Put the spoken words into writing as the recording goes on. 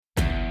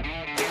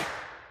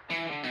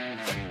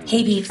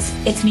Hey peeps,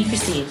 it's me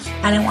Christine,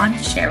 and I wanted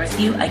to share with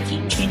you a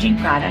game-changing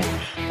product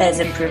that has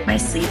improved my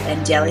sleep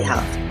and daily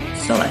health.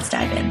 So let's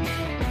dive in.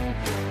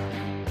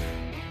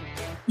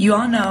 You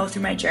all know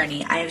through my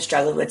journey, I have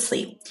struggled with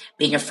sleep,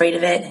 being afraid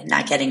of it,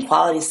 not getting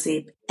quality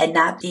sleep, and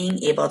not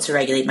being able to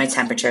regulate my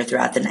temperature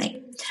throughout the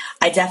night.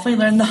 I definitely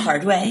learned the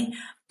hard way,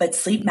 but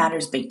sleep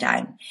matters big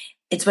time.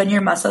 It's when your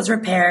muscles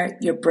repair,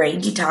 your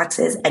brain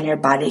detoxes, and your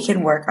body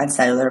can work on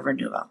cellular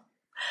renewal.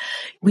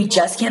 We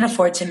just can't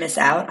afford to miss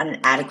out on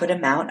an adequate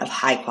amount of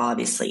high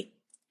quality sleep,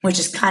 which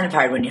is kind of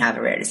hard when you have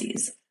a rare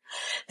disease.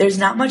 There's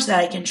not much that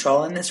I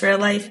control in this real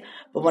life,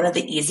 but one of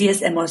the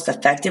easiest and most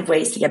effective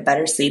ways to get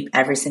better sleep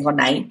every single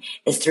night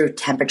is through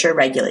temperature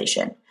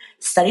regulation.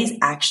 Studies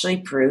actually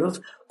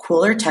prove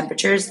cooler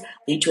temperatures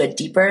lead to a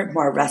deeper,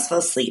 more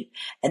restful sleep,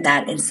 and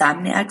that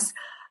insomniacs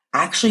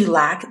actually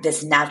lack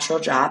this natural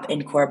drop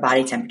in core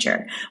body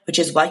temperature, which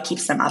is what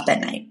keeps them up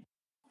at night.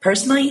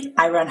 Personally,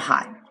 I run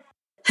hot.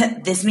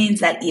 This means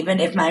that even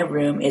if my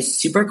room is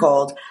super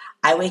cold,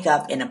 I wake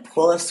up in a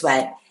pool of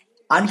sweat,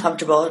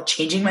 uncomfortable,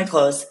 changing my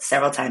clothes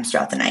several times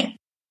throughout the night.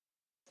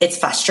 It's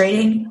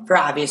frustrating for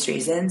obvious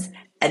reasons,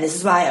 and this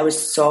is why I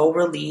was so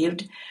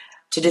relieved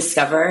to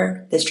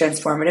discover this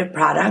transformative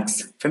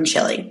products from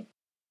Chili.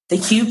 The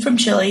Cube from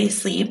Chili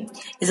Sleep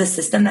is a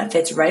system that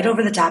fits right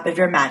over the top of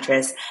your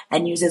mattress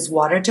and uses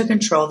water to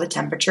control the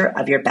temperature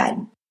of your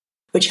bed,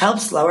 which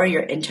helps lower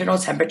your internal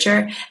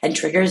temperature and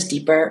triggers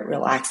deeper,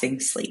 relaxing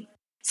sleep.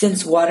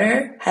 Since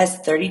water has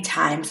 30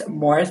 times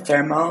more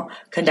thermal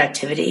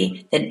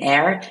conductivity than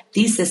air,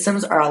 these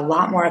systems are a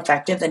lot more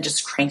effective than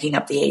just cranking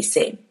up the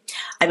AC.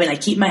 I mean, I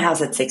keep my house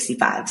at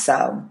 65,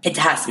 so it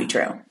has to be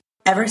true.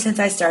 Ever since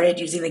I started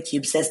using the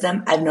Cube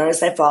system, I've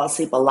noticed I fall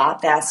asleep a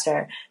lot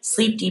faster,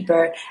 sleep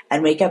deeper,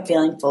 and wake up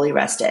feeling fully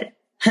rested.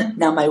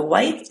 Now, my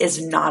wife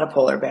is not a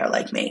polar bear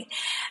like me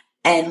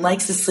and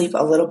likes to sleep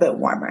a little bit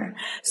warmer.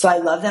 So I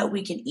love that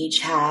we can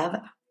each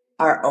have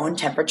our own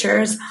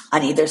temperatures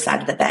on either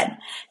side of the bed.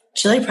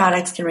 Chili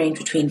products can range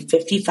between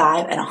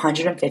 55 and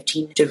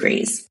 115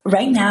 degrees.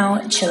 Right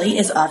now, Chili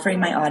is offering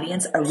my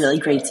audience a really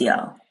great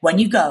deal. When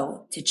you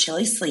go to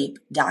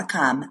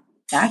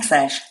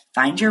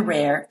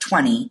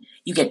chilisleep.com/findyourrare20,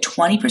 you get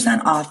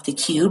 20% off the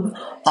Cube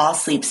All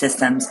Sleep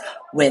Systems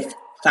with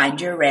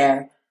Find Your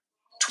Rare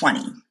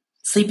 20.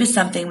 Sleep is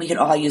something we could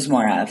all use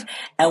more of,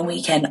 and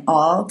we can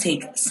all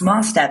take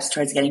small steps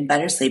towards getting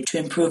better sleep to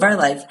improve our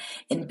life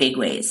in big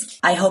ways.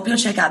 I hope you'll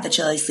check out the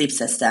Chili Sleep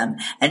System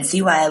and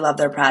see why I love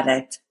their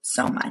product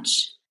so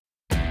much.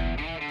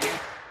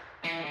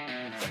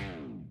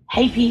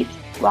 Hey peeps,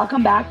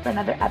 welcome back for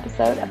another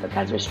episode of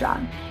Because We're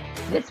Strong.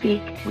 This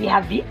week, we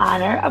have the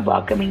honor of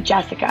welcoming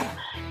Jessica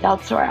Del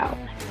Toro,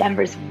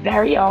 Denver's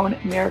very own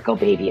miracle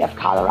baby of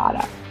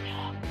Colorado.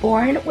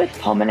 Born with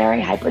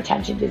pulmonary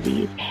hypertension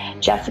disease,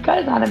 Jessica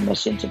is on a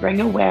mission to bring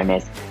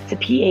awareness to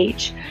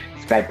PH,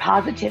 spread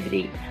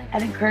positivity,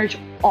 and encourage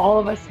all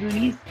of us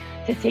Moonies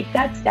to take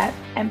that step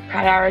and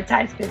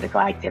prioritize physical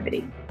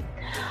activity.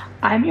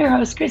 I'm your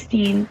host,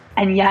 Christine,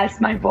 and yes,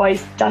 my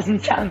voice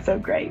doesn't sound so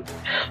great,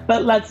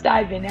 but let's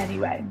dive in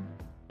anyway.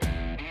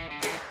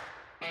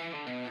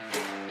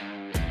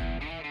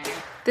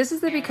 This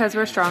is the Because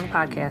We're Strong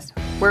podcast,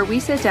 where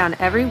we sit down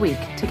every week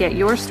to get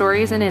your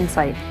stories and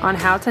insight on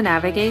how to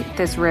navigate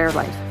this rare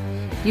life.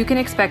 You can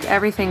expect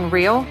everything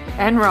real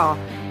and raw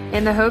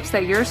in the hopes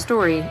that your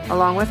story,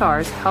 along with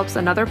ours, helps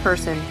another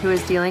person who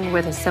is dealing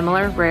with a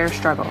similar rare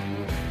struggle.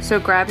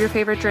 So grab your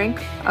favorite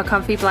drink, a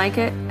comfy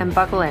blanket, and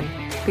buckle in,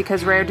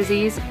 because rare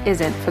disease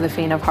isn't for the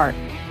faint of heart.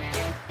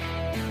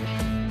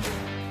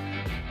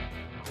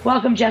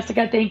 Welcome,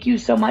 Jessica. Thank you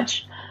so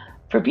much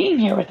for being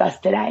here with us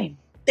today.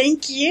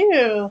 Thank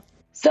you.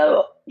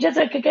 So,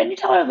 Jessica, can you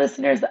tell our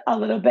listeners a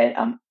little bit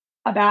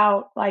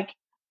about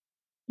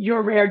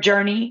your rare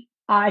journey?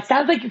 It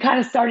sounds like you kind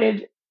of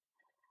started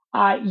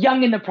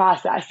young in the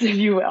process, if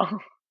you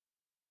will.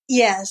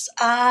 Yes,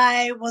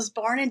 I was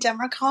born in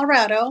Denver,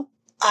 Colorado.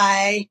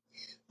 I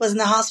was in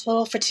the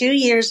hospital for 2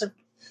 years,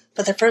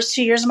 for the first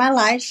 2 years of my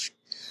life.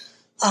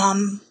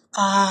 I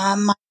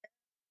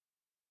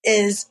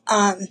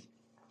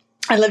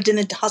lived in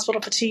the hospital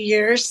for 2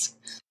 years.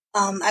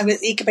 I was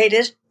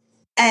incubated,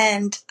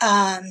 and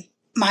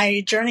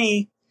my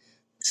journey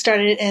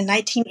started in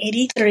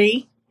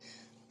 1983.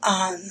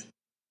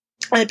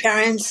 My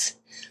parents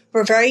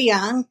were very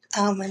young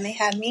when they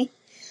had me.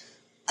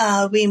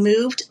 We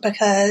moved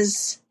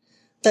because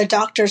the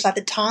doctors at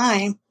the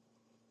time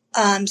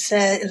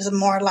said it was a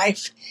more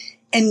life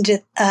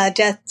and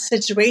death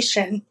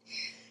situation,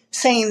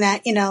 saying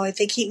that, if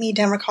they keep me in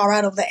Denver,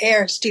 Colorado, the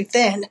air is too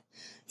thin,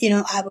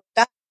 I would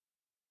die.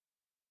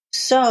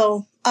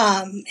 So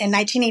in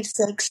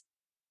 1986,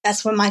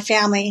 that's when my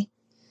family,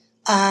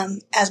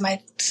 as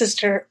my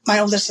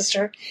older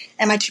sister,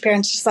 and my two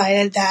parents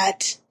decided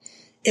that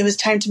it was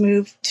time to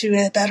move to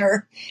a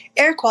better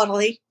air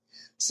quality.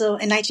 So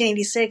in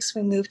 1986,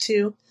 we moved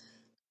to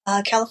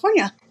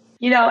California.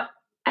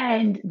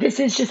 And this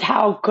is just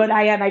how good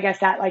I am, I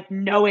guess, at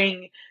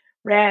knowing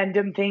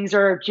random things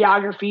or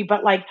geography,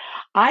 but like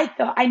I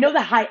thought I know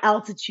the high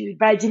altitude,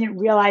 but I didn't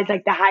realize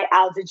like the high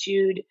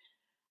altitude.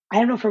 I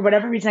don't know, for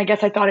whatever reason, I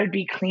guess I thought it'd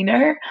be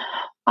cleaner.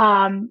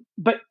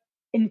 But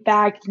in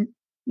fact,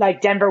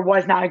 like Denver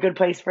was not a good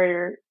place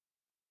for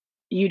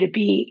you to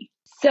be.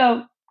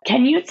 So,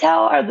 can you tell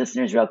our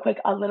listeners real quick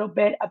a little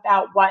bit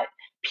about what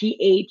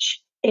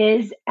pH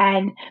is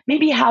and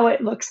maybe how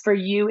it looks for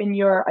you in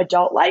your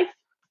adult life?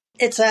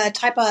 It's a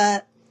type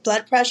of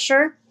blood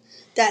pressure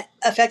that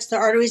affects the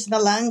arteries in the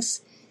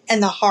lungs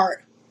and the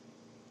heart.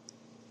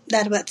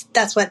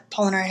 That's what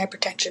pulmonary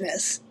hypertension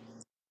is.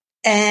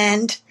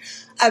 And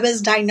I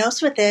was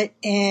diagnosed with it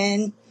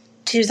in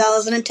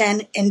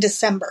 2010 in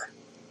December.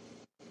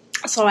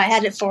 So I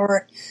had it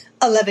for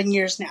 11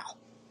 years now.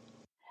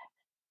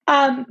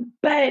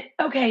 But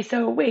okay,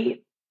 so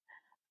wait.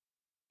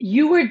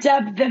 You were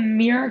dubbed the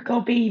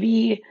miracle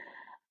baby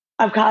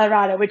of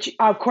Colorado, which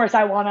of course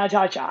I want to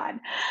touch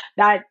on.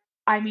 That,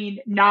 I mean,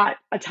 not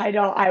a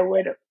title I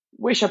would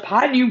wish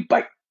upon you,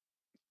 but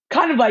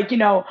kind of like,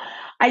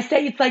 I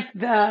say it's like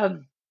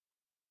the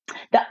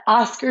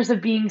Oscars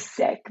of being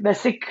sick, the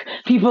sick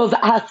people's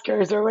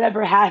Oscars or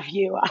whatever have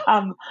you.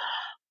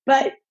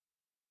 But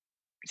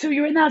so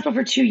you were in the hospital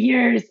for 2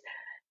 years,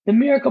 the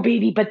miracle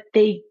baby, but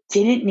they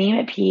didn't name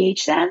it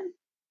PH then?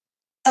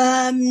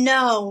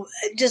 No,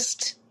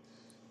 just,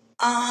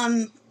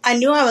 I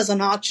knew I was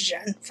on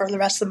oxygen for the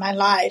rest of my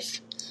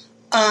life.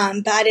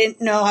 But I didn't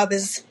know I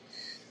was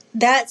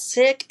that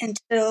sick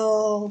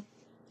until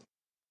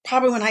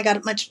probably when I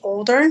got much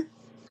older.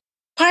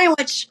 Pretty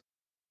much,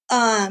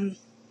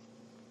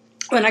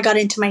 when I got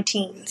into my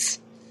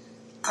teens.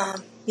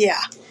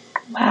 Yeah.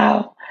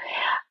 Wow.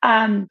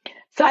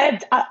 So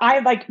I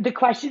like the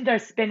questions are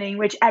spinning,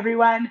 which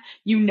everyone,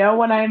 when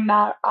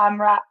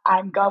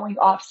I'm going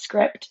off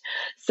script.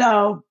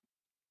 So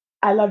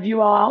I love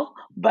you all,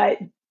 but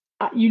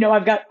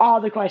I've got all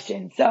the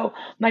questions. So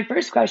my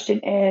first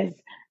question is,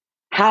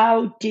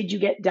 how did you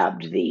get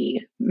dubbed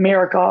the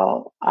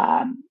miracle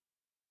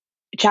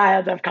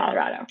child of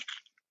Colorado?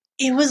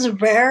 It was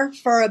rare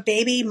for a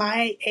baby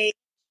my age,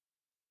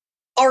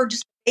 or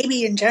just a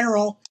baby in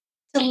general,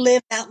 to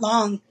live that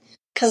long.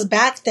 Because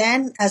back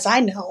then, as I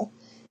know,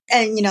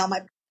 and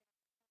my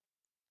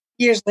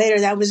years later,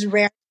 that was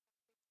rare.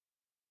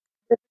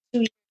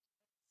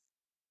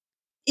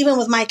 Even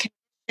with my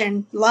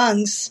condition,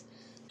 lungs,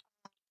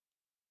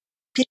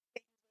 people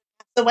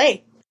passed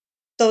away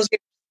those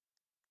years.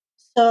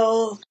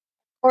 So, of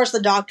course,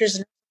 the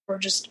doctors were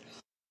just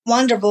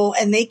wonderful,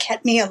 and they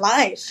kept me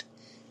alive.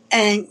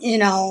 And,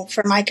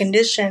 for my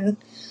condition,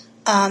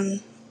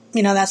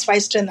 that's why I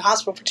stood in the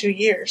hospital for 2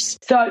 years.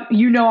 So,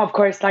 of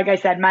course, like I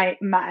said,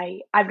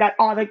 I've got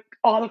all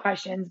the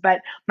questions, but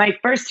my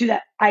first two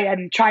that I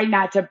am trying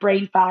not to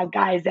brain fog,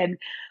 guys, and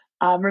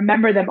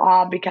remember them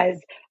all,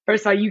 because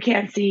first of all, you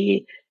can't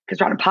see because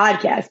we're on a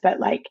podcast, but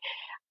like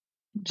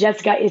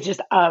Jessica is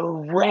just a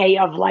ray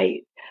of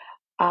light.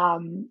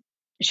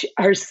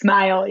 Her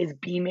smile is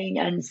beaming,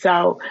 and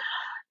so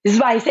this is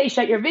why I say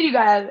shut your video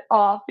guys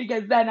off,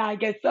 because then I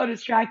get so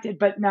distracted.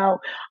 But no,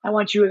 I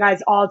want you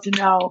guys all to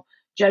know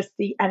just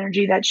the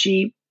energy that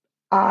she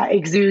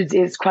exudes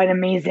is quite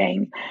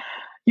amazing.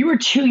 You were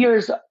 2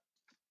 years,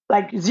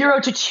 like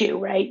 0 to 2,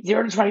 right?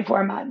 0 to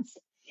 24 months.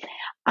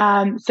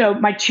 So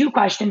my two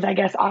questions, I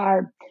guess,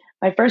 are,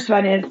 my first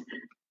one is,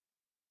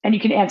 and you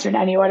can answer in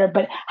any order,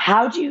 but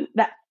how do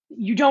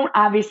you don't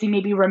obviously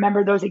maybe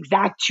remember those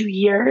exact 2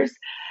 years,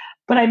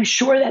 but I'm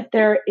sure that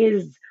there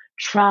is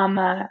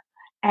trauma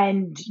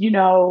and,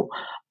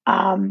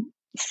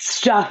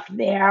 stuff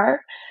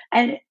there.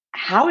 And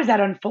how is that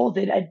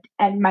unfolded?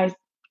 And my,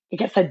 I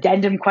guess,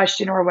 addendum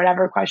question or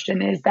whatever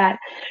question is that,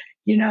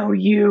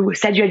 you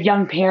said you had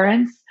young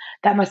parents.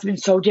 That must have been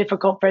so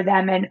difficult for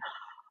them. And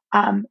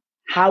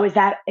how has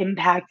that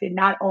impacted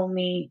not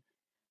only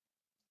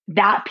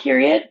that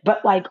period,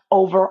 but like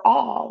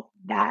overall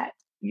that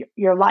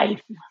your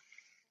life?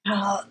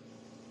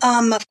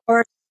 Of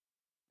course,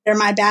 they're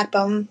my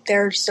backbone.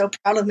 They're so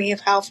proud of me of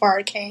how far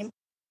I came.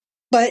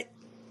 But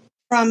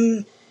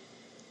from,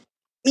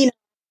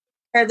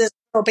 this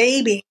little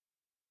baby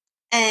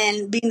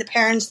and being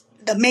the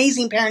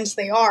amazing parents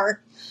they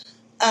are,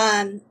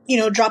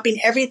 dropping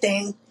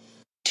everything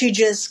to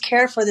just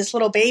care for this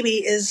little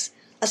baby is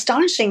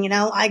astonishing.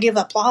 I give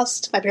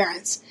applause to my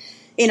parents,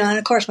 and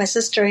of course my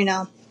sister,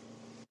 of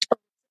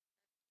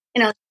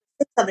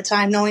the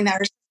time knowing that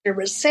her sister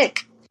was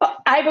sick.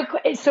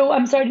 So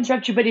I'm sorry to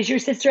interrupt you, but is your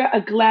sister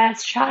a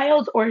glass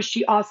child or is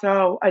she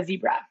also a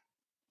zebra?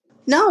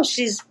 No,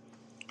 she's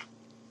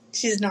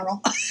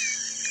normal.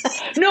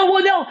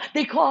 No,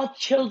 they call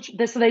children,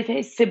 this, so they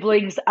say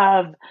siblings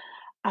of,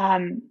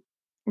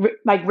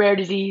 like rare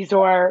disease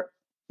or,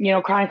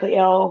 chronically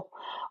ill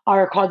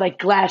are called like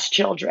glass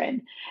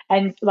children.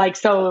 And like,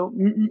 so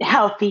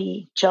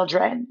healthy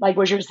children. Like,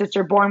 was your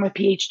sister born with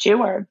PH2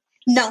 or?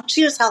 No,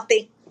 she was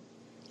healthy.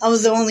 I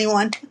was the only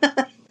one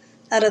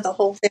out of the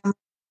whole family.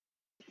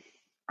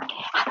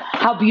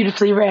 How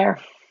beautifully rare.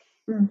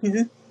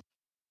 Mm-hmm.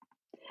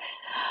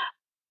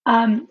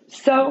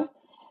 So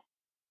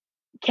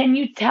can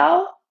you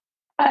tell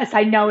us,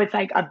 I know it's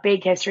like a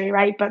big history,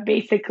 right? But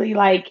basically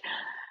like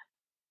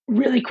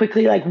really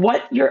quickly, like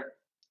what you're,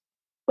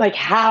 like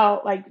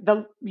how, like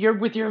you're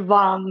with your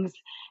lungs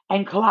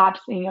and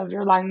collapsing of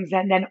your lungs,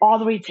 and then all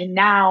the way to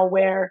now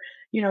where,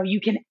 you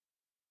can,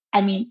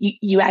 I mean,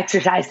 you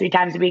exercise 3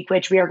 times a week,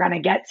 which we are going to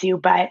get to,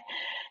 but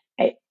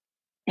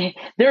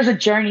there's a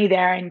journey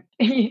there. And,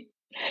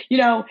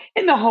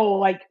 in the whole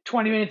like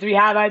 20 minutes we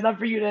have, I'd love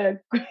for you to,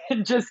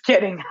 just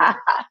kidding,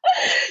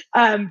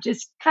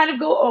 just kind of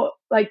go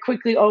like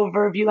quickly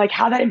overview, like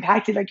how that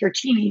impacted like your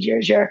teenage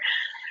years, your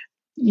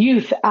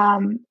youth,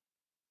 and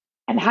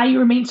how you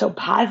remain so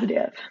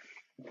positive.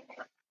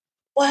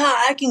 Well,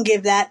 I can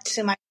give that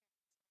to my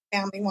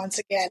family once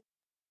again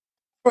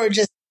for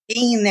just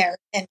being there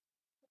and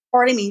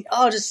supporting me.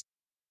 Oh, just,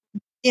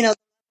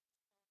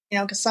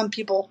 because some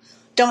people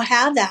don't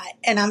have that.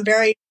 And I'm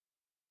very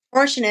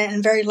fortunate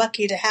and very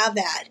lucky to have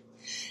that.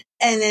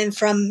 And then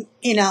from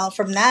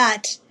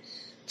that,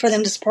 for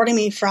them to supporting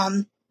me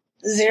from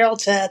 0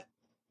 to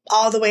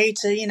all the way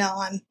to,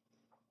 I'm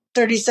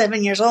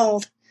 37 years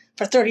old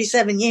for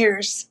 37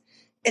 years.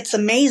 It's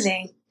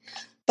amazing.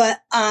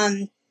 But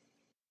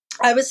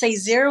I would say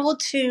 0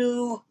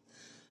 to,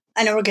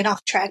 I know we're getting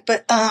off track,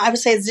 but I would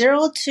say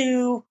 0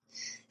 to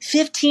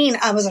 15,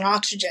 I was on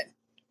oxygen.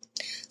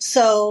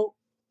 So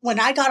when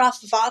I got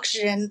off of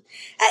oxygen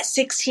at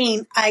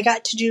 16, I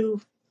got to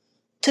do,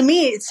 to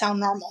me, it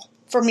sounded normal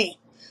for me,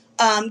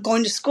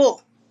 going to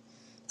school,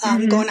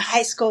 going to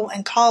high school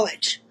and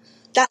college.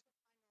 That's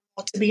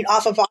to be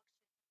off of oxygen,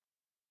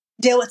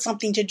 deal with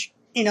something to,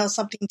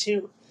 something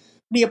to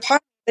be a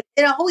part of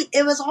it.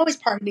 It was always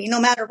part of me, no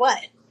matter what.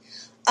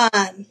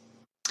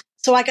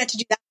 So I got to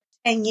do that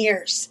for 10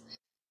 years.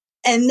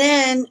 And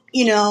then,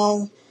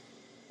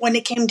 when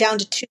it came down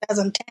to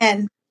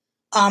 2010,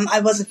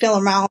 I wasn't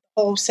feeling around the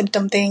whole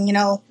symptom thing,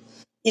 went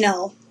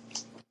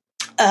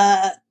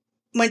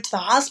to the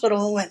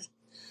hospital and,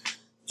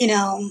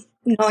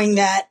 knowing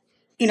that,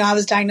 I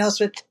was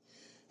diagnosed with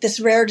this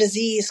rare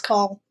disease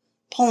called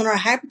pulmonary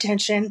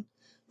hypertension,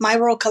 my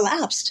world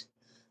collapsed.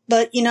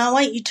 But you know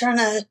what? You turn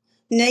a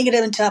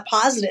negative into a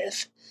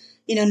positive,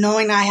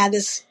 knowing I had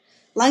this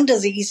lung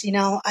disease,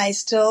 I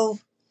still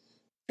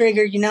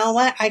figured,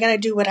 what? I got to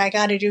do what I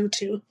got to do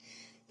to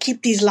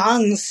keep these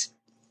lungs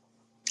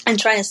and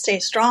try to stay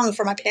strong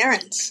for my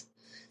parents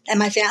and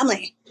my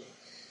family.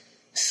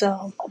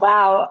 So.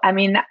 Wow. I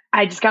mean,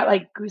 I just got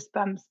like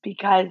goosebumps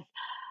because,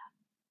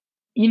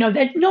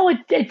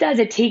 it does.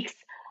 It takes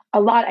a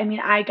lot. I mean,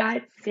 I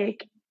got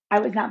sick. I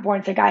was not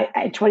born sick.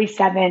 At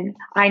 27,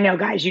 I know,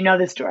 guys, you know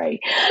the story,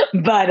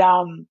 but,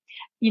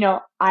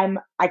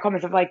 I call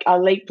myself like a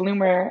late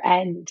bloomer,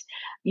 and,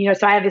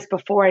 so I have this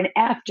before and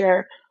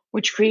after,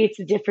 which creates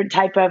a different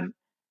type of,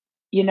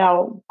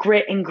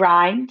 grit and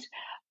grind.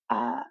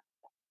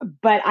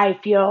 But I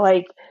feel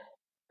like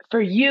for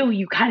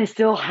you kind of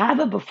still have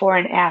a before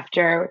and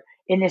after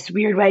in this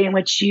weird way in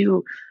which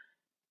you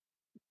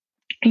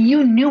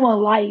knew a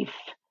life.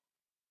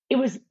 It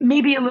was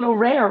maybe a little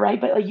rare, right?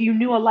 But like you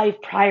knew a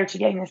life prior to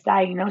getting this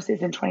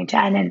diagnosis in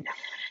 2010. And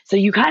so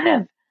you kind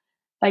of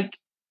like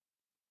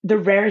the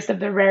rarest of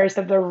the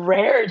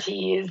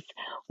rarities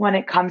when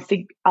it comes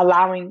to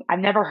allowing. I've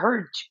never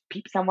heard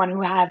someone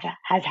who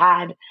has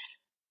had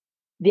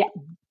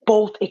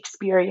both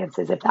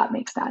experiences, if that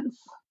makes sense.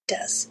 It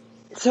does.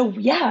 So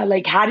yeah,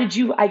 like how did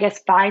you, I guess,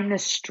 find the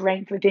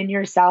strength within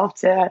yourself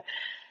to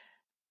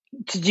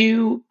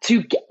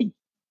get,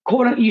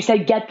 quote, you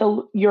said get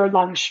your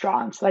lungs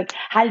strong. So like,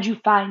 how did you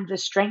find the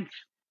strength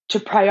to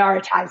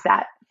prioritize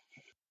that?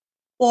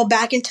 Well,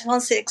 back in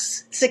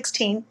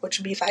 2016, which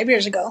would be 5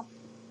 years ago,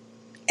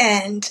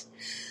 and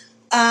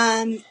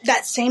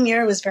that same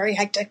year was very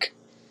hectic,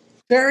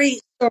 very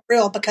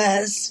surreal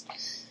because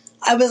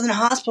I was in the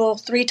hospital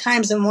 3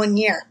 times in 1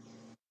 year.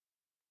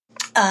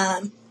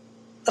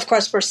 Of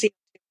course, for CO2,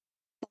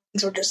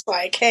 things were just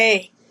like,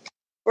 hey,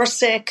 we're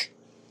sick.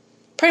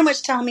 Pretty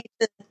much telling me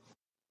to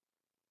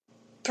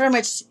pretty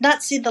much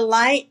not see the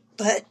light,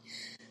 but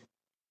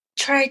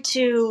try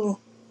to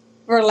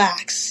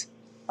relax.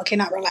 Okay,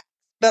 not relax,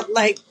 but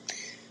like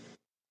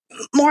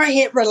more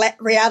hit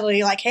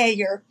reality, like, hey,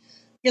 your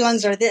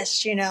lungs are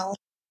this,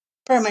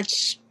 pretty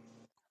much.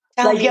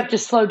 Like you have to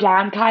slow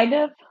down, kind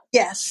of?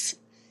 Yes.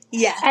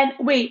 Yeah. And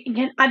wait,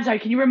 I'm sorry,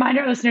 can you remind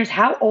our listeners,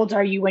 how old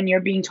are you when you're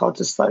being told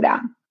to slow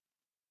down?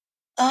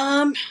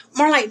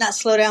 More like not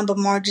slow down, but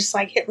more just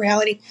like hit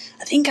reality.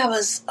 I think I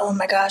was, oh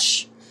my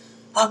gosh,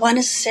 I want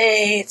to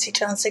say, let's see,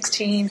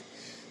 2016.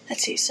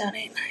 Let's see, 7,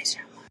 8, 9,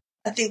 0, 1.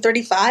 I think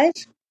 35.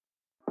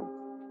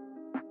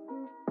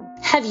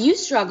 Have you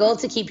struggled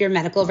to keep your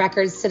medical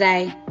records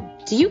today?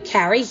 Do you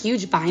carry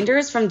huge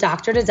binders from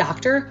doctor to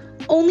doctor,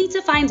 only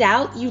to find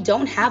out you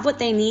don't have what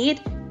they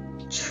need?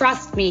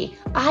 Trust me,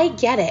 I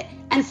get it.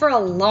 And for a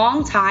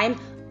long time,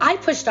 I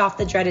pushed off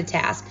the dreaded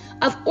task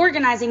of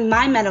organizing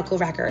my medical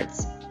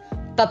records.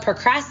 But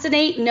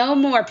procrastinate no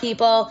more,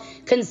 people.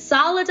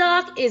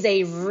 Consolidoc is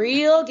a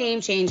real game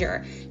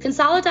changer.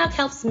 Consolidoc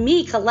helps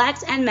me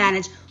collect and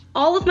manage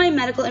all of my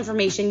medical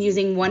information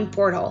using one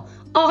portal,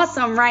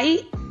 Awesome,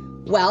 right?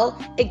 Well,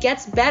 it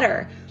gets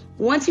better.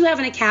 Once you have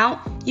an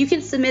account, you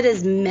can submit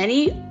as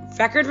many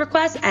record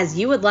requests as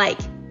you would like.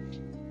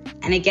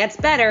 And it gets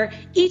better.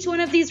 Each one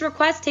of these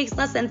requests takes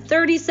less than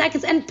 30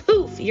 seconds and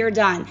poof, you're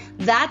done.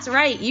 That's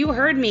right, you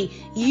heard me.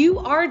 You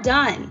are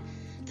done.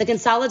 The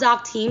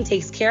Consolidoc team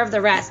takes care of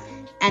the rest.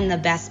 And the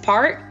best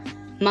part?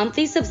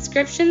 Monthly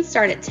subscriptions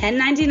start at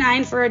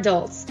 $10.99 for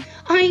adults.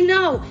 I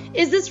know,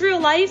 is this real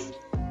life?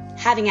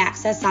 Having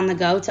access on the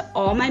go to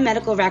all my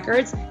medical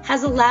records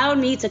has allowed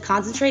me to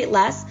concentrate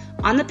less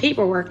on the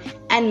paperwork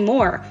and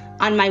more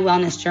on my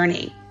wellness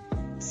journey.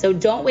 So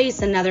don't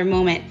waste another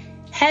moment.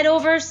 Head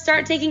over,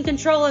 start taking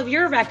control of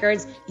your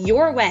records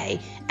your way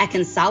at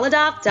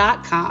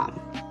Consolidoc.com.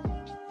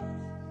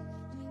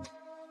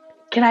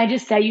 Can I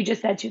just say, you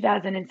just said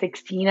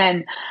 2016,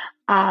 and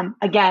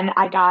again,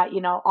 I got,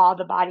 all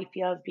the body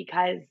feels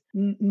because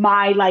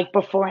my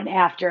before and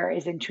after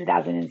is in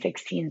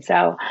 2016.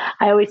 So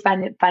I always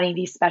find it funny,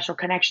 these special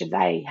connections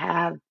I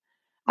have.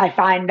 I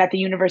find that the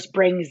universe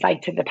brings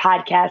to the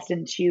podcast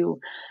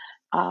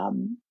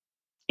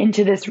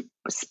into this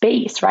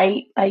space,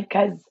 right?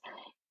 Because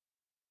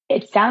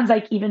it sounds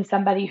like even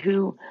somebody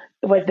who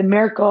was the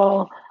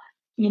miracle,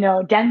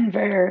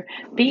 Denver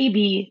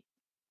baby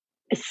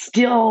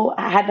still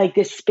had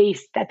this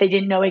space that they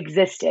didn't know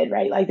existed,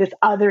 right? This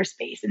other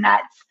space. And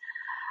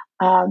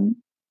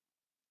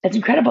that's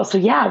incredible. So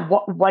yeah,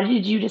 what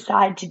did you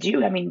decide to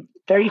do?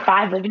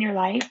 35, living your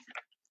life?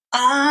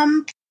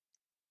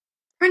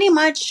 Pretty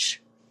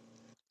much.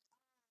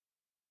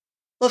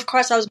 Well, of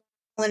course, I was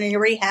in a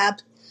rehab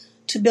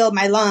to build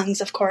my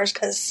lungs, of course,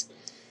 because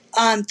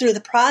through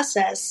the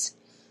process,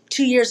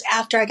 2 years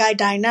after I got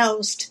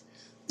diagnosed,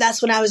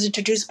 that's when I was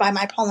introduced by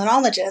my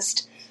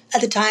pulmonologist at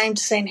the time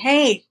to saying,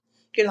 hey,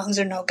 your lungs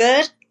are no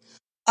good.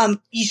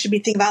 You should be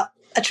thinking about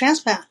a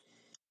transplant,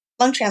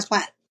 lung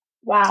transplant.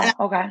 Wow.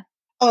 Okay.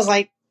 I was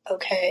like,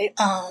 okay,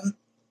 nah,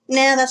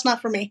 that's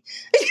not for me.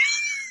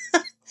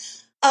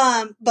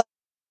 But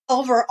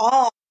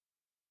overall,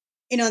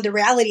 the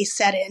reality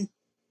set in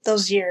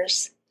those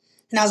years.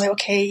 And I was like,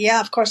 okay, yeah,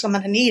 of course I'm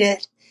going to need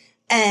it.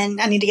 And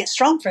I need to get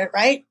strong for it,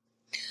 right?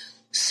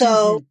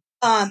 So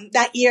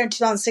that year in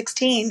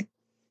 2016,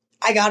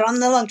 I got on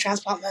the lung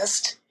transplant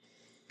list,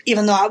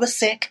 even though I was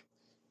sick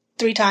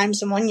 3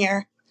 times in 1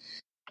 year.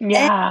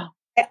 Yeah.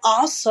 And I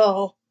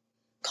also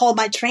called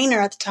my trainer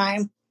at the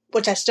time,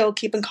 which I still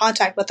keep in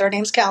contact with. Her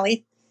name's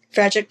Callie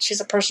Frederick.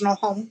 She's a personal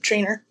home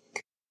trainer.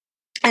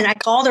 And I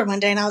called her one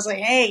day and I was like,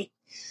 hey,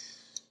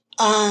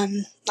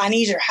 I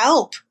need your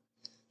help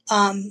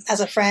as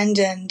a friend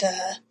and,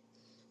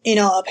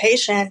 a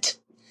patient.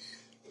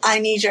 I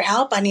need your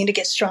help. I need to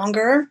get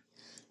stronger.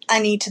 I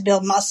need to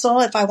build muscle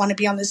if I want to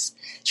be on this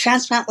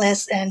transplant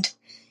list and,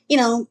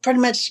 pretty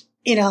much,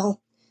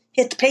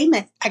 hit the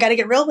pavement. I got to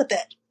get real with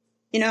it.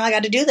 I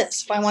got to do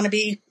this if I want to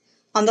be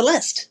on the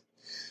list.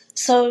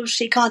 So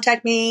she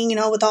contacted me,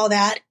 with all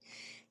that.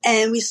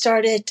 And she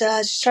started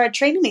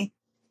training me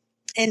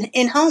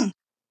in home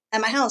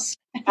at my house.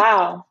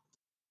 Wow.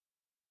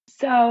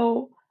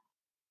 So,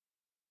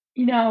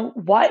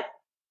 what?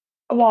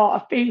 Well,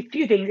 a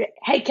few things.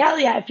 Hey,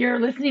 Kelly, if you're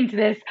listening to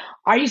this,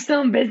 are you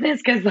still in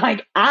business? Because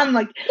I'm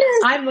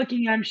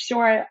looking. I'm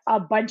sure a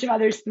bunch of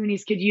other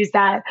spoonies could use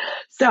that.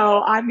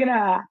 So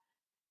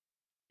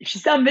if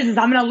she's still in business,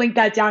 I'm gonna link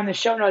that down in the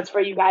show notes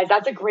for you guys.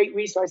 That's a great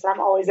resource. I'm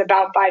always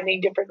about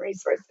finding different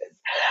resources.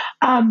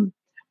 But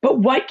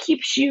what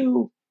keeps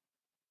you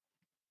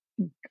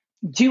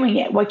doing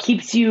it? What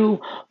keeps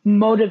you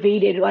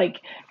motivated? When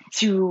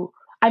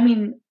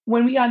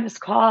we got on this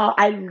call,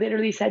 I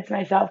literally said to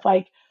myself,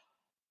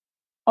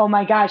 oh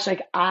my gosh,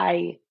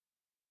 I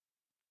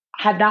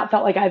have not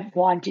felt like I've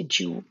wanted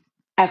to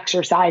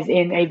exercise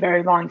in a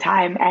very long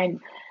time. And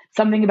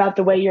something about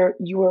the way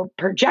you were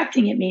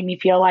projecting it made me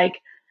feel like,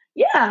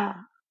 yeah,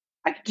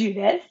 I could do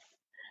this.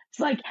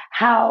 It's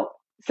how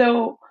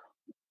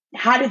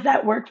does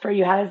that work for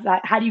you?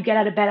 How do you get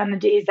out of bed on the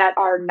days that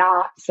are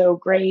not so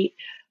great,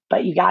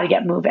 but you got to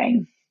get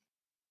moving?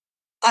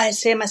 I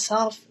say to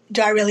myself,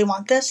 do I really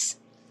want this?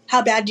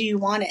 How bad do you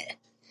want it?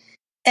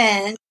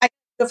 And I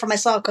do it for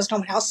myself because no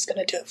one else is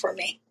going to do it for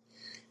me.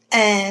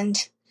 And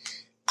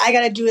I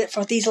got to do it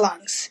for these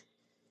lungs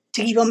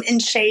to keep them in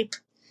shape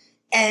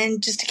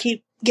and just to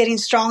keep getting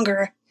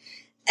stronger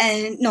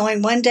and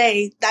knowing one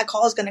day that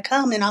call is going to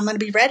come and I'm going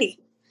to be ready.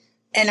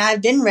 And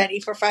I've been ready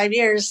for 5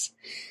 years,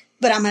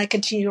 but I'm going to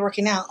continue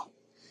working out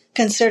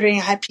considering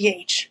I have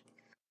pH.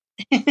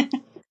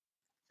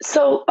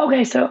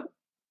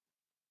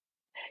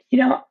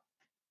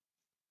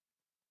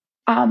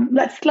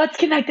 Let's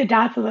connect the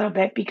dots a little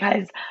bit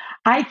because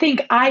I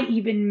think I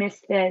even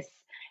missed this.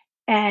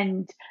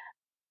 And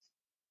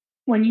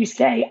when you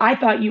say, I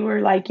thought you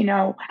were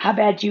how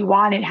bad do you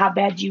want it? How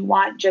bad do you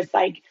want just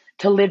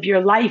to live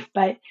your life?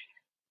 But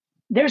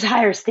there's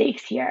higher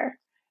stakes here.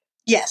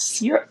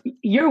 Yes.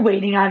 You're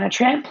waiting on a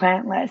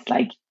transplant list.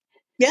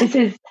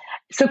 Yeah.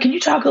 So can you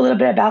talk a little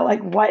bit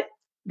about what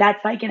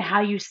that's like and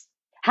how you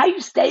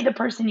stay the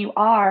person you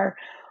are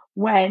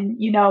when,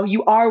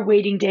 you are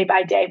waiting day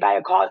by day by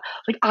a call.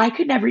 Like I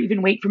could never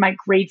even wait for my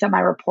grades on my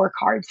report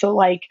card. So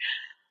like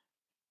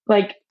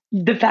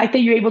the fact that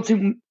you're able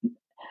to,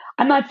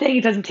 I'm not saying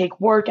it doesn't take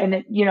work and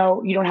that, you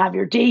don't have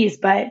your days,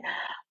 but,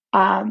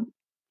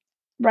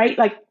 right.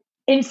 Like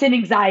instant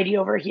anxiety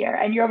over here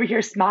and you're over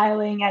here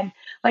smiling. And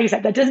like I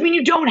said, that doesn't mean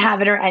you don't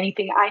have it or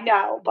anything. I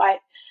know, but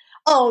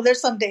there's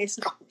some days.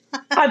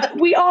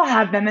 we all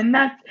have them. And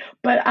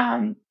but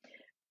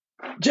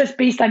just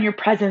based on your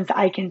presence,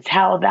 I can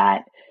tell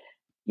that,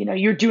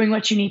 you're doing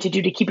what you need to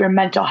do to keep your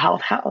mental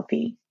health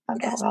healthy.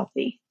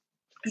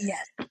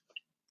 Yes.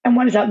 And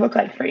what does that look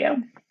like for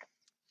you?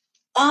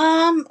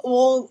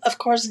 Well, of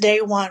course,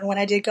 day one, when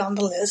I did go on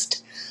the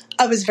list,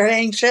 I was very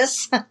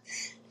anxious,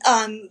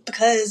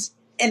 because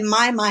in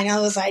my mind, I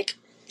was like,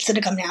 is it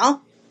going to come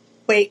now?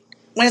 Wait,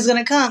 when is it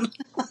going to come?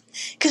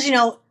 Because,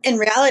 in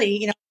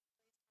reality, your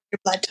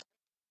blood,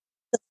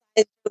 the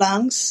size of your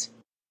lungs,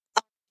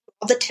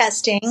 all the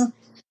testing,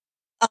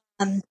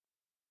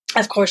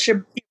 of course,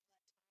 your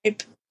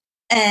type,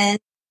 and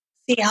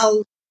see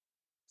how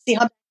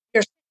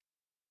you're,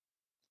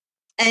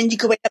 and you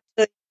could wake up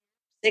to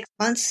 6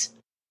 months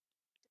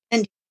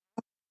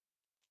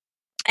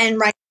and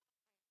right,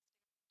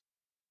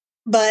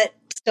 but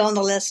still on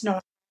the list, no,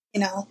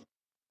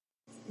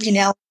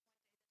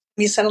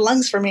 you set of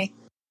lungs for me.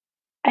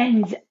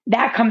 And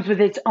that comes with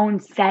its own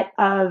set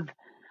of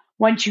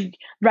once you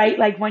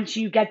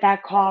get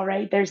that call,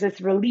 right, there's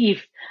this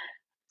relief.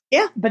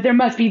 Yeah. But there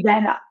must be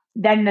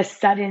then the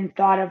sudden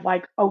thought of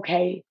like,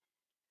 okay,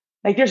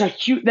 like there's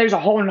a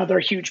whole another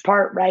huge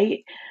part,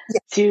 right?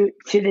 Yeah.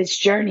 To this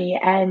journey.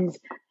 And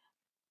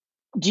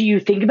do you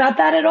think about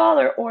that at all?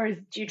 Or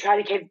do you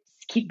try to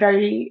keep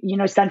very,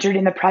 centered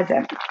in the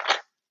present?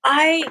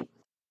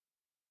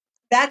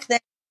 Back then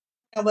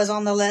I was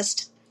on the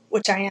list,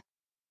 which I am.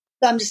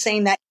 So I'm just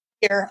saying that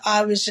here,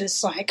 I was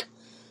just like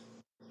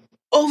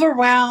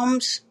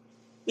overwhelmed,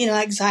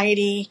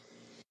 anxiety.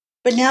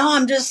 But now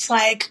I'm just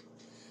like,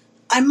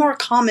 I'm more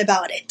calm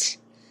about it.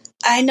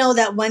 I know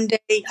that one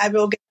day I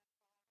will get,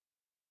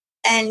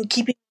 and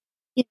keeping,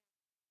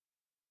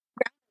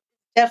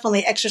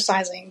 definitely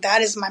exercising.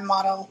 That is my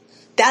motto.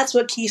 That's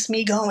what keeps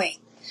me going.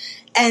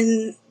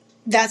 And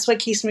that's what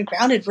keeps me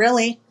grounded,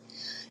 really.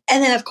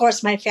 And then, of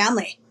course, my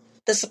family,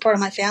 the support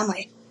of my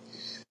family.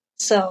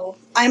 So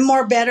I'm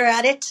more better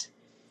at it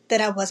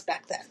than I was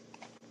back then.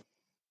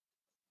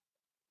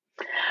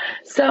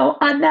 So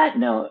on that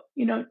note,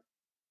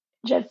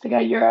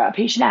 Jessica, you're a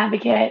patient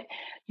advocate,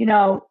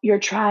 you're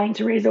trying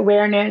to raise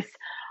awareness.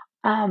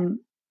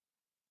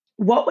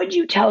 What would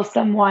you tell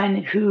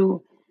someone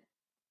who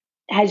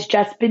has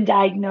just been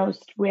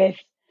diagnosed with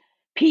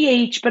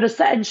PH, but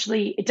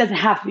essentially it doesn't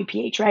have to be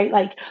PH, right?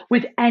 Like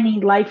with any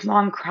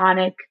lifelong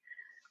chronic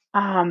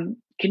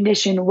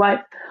condition,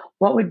 what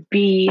would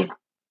be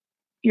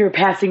your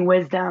passing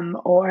wisdom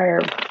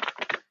or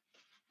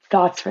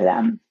thoughts for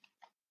them?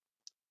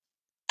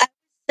 I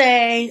would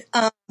say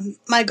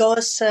my goal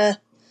is to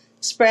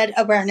spread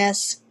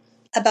awareness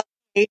about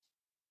PH.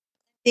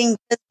 Being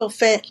physical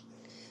fit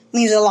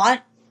means a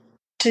lot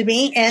to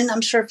me, and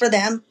I'm sure for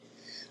them,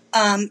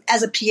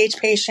 as a PH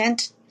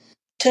patient,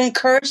 to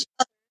encourage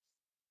others,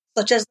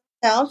 such as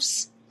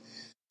themselves,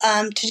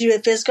 to do a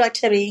physical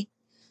activity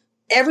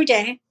every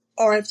day,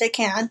 or if they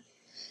can.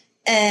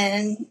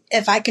 And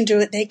if I can do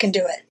it, they can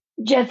do it.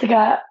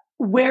 Jessica,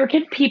 where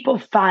can people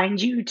find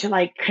you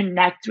to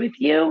connect with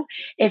you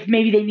if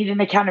maybe they need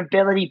an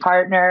accountability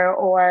partner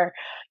or,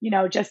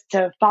 just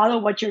to follow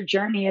what your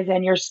journey is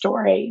and your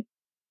story?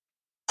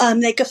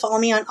 They could follow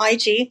me on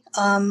IG.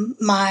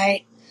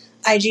 My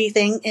IG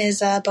thing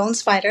is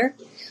Bones Fighter,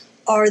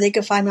 or they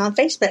could find me on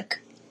Facebook,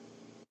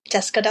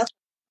 Jessica Delta.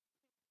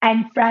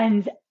 And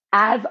friends,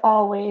 as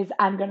always,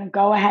 I'm going to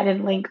go ahead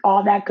and link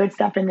all that good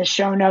stuff in the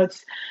show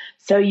notes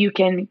so you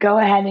can go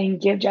ahead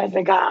and give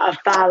Jessica a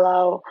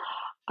follow.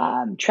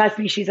 Trust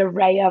me, she's a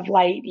ray of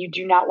light you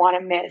do not want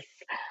to miss.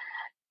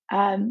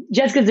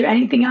 Jessica, is there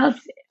anything else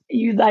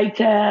you'd like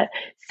to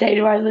say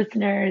to our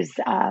listeners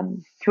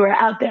who are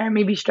out there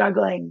maybe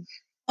struggling?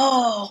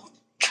 Oh,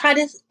 try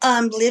to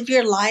live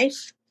your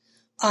life.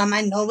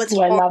 I know it's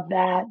hard. I love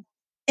that.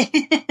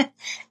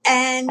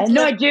 And I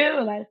know I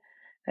do.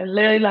 I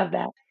literally love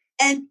that.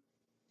 And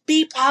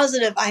be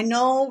positive. I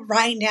know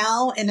right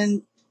now and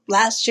then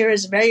last year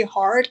is very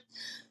hard,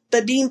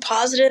 but being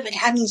positive and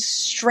having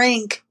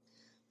strength,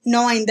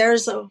 knowing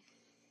there's a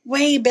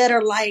way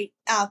better light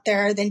out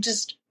there than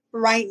just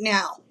right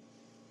now.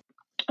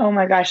 Oh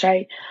my gosh,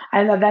 I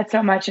love that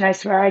so much. And I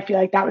swear, I feel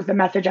like that was the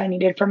message I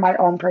needed for my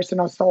own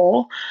personal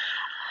soul.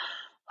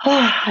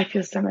 Oh, I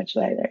feel so much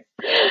lighter.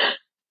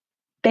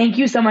 Thank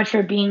you so much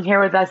for being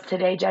here with us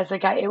today,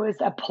 Jessica. It was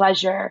a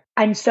pleasure.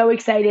 I'm so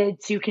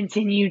excited to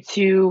continue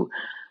to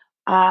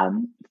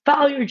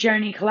follow your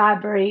journey,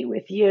 collaborate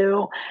with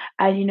you,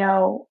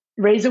 and,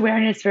 raise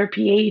awareness for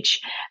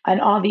PH and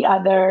all the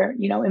other,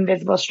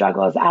 invisible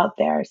struggles out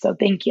there. So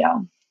thank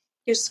you.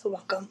 You're so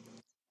welcome.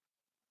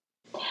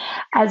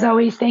 As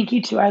always, thank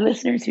you to our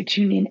listeners who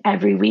tune in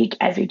every week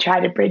as we try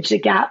to bridge the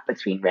gap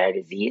between rare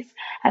disease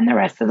and the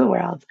rest of the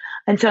world.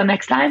 Until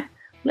next time,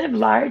 live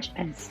large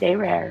and stay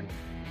rare.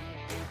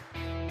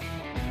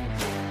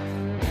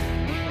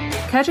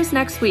 Catch us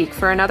next week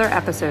for another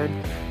episode.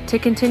 To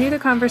continue the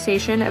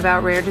conversation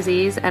about rare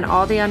disease and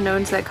all the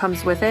unknowns that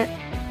comes with it,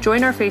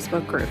 join our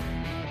Facebook group.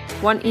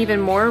 Want even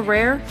more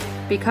rare?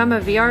 Become a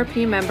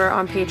VRP member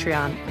on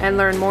Patreon and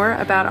learn more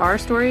about our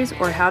stories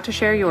or how to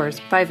share yours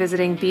by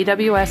visiting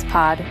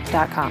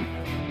bwspod.com.